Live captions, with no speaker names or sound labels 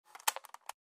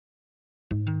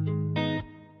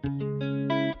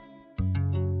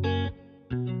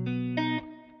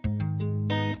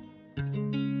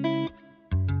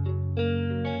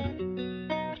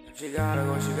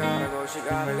She gotta go, she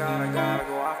gotta go.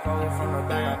 I fuck her from the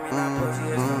back, I mean that pussy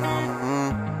is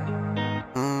phenomenal.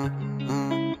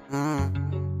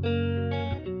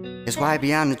 It's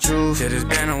wifey, I'm the truth. Shit is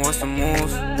been and what's the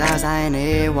moves? Lies I in the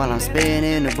head while I'm spitting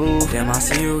in the booth. Damn, I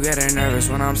see you getting nervous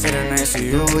when I'm sitting next to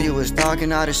you. You was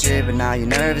talking all the shit, but now you're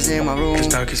nervous in my room. It's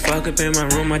dark as fuck up in my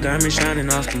room, my diamond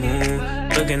shining off the moon.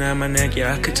 Looking at my neck,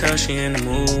 yeah, I could tell she in the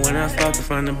mood. When I fuck her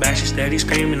from the back, she steady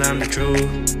screaming I'm the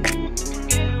truth.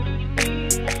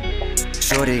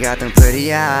 Shorty got them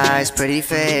pretty eyes, pretty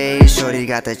face. Shorty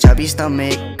got the chubby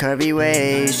stomach, curvy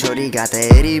waist. Shorty got the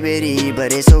itty bitty,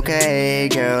 but it's okay.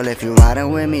 Girl, if you riding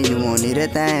with me, you won't need a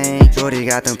thing. Shorty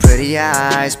got them pretty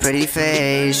eyes, pretty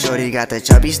face. Shorty got the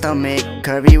chubby stomach,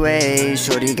 curvy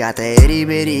waist. Shorty got the itty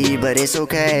bitty, but it's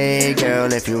okay.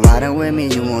 Girl, if you riding with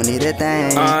me, you won't need a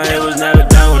thing. It was never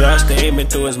done with us, they ain't been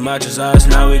through as much as us.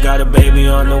 Now we got a baby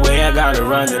on the way, I gotta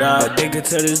run it up. Addicted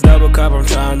to this double cup, I'm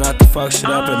trying not to fuck shit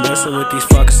up. And messing with these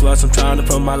fucking sluts, I'm trying to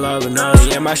put my love in us.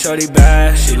 Yeah, my shorty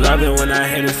bad, she love it when I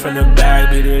hit it from the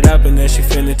back. Beat it up and then she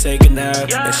finna take a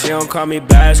nap. And she don't call me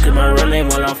bad, scream my real name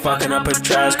while I'm fucking up her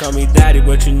trash. Call me daddy,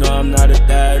 but you know I'm not a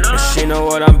dad. And she know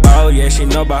what I'm about, yeah, she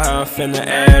know about how I'm finna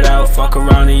air it out. Fuck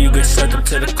around and you get sucked up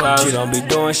to the clouds. She don't be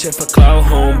doing shit for clout,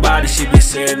 homebody, she be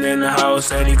sitting in the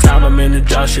house. Anytime I'm in the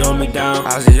drought, she hold me down.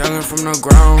 I was a youngin' from the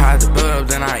ground, had to build up,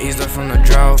 then I eased up from the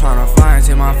drought. Tryna fly and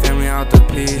take my family out the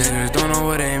police. Niggas don't know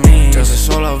what they mean, just a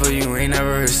soul over you ain't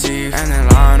never received. And then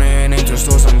lying to your name to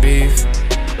stole some beef.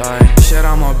 Like, shit,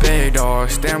 I'm a big dog,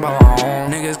 stand by my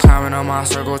own. Niggas climbing up my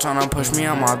circle, tryna push me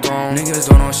on my throne. Niggas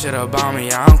don't know shit about me,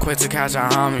 yeah, I'm quick to catch a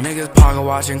homie. Niggas pocket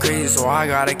watching crazy, so I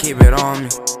gotta keep it on me.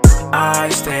 I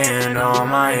stand on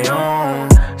my own,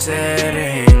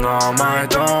 sitting on my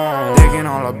throne. Thinking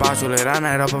all about you late at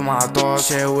night up in my thoughts.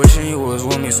 Shit, wishing you was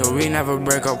with me so we never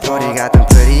break up. Shorty got them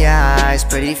pretty eyes,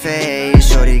 pretty face.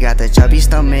 Shorty got the chubby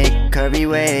stomach, curvy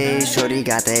waist. Shorty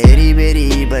got the itty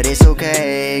bitty, but it's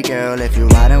okay. Girl, if you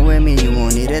riding with me, you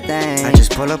won't need a thing. I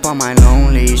just pull up on my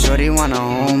lonely, shorty wanna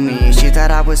hold me. She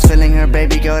thought I was feeling her,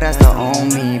 baby girl, that's the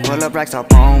only. Pull up racks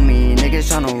up on me, niggas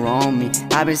tryna roll me.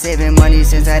 I been saving money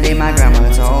since that day my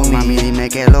grandma told me. Mami, dime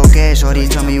que lo que, shorty,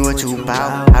 tell me what you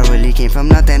bout. I really came from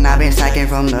nothing, I been stacking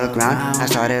from the ground. I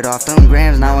started off them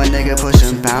grams, now a nigga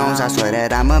pushing pounds. I swear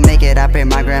that I'ma make it, I pay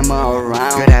my grandma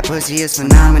around. Girl, that pussy is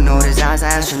phenomenal, this ass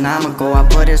astronomical. I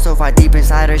put it so far deep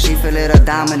inside her, she feel it a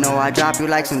domino. I drop you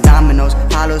like some dominoes,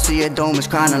 hollow to your dome is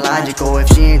chronological. If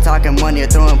she ain't talking money or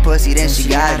throwing pussy, then she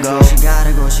gotta go. She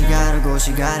gotta go, she gotta go,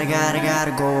 she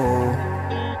gotta go.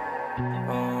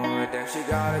 Oh, damn, she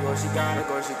gotta go, she gotta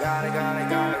go, she gotta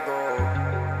go.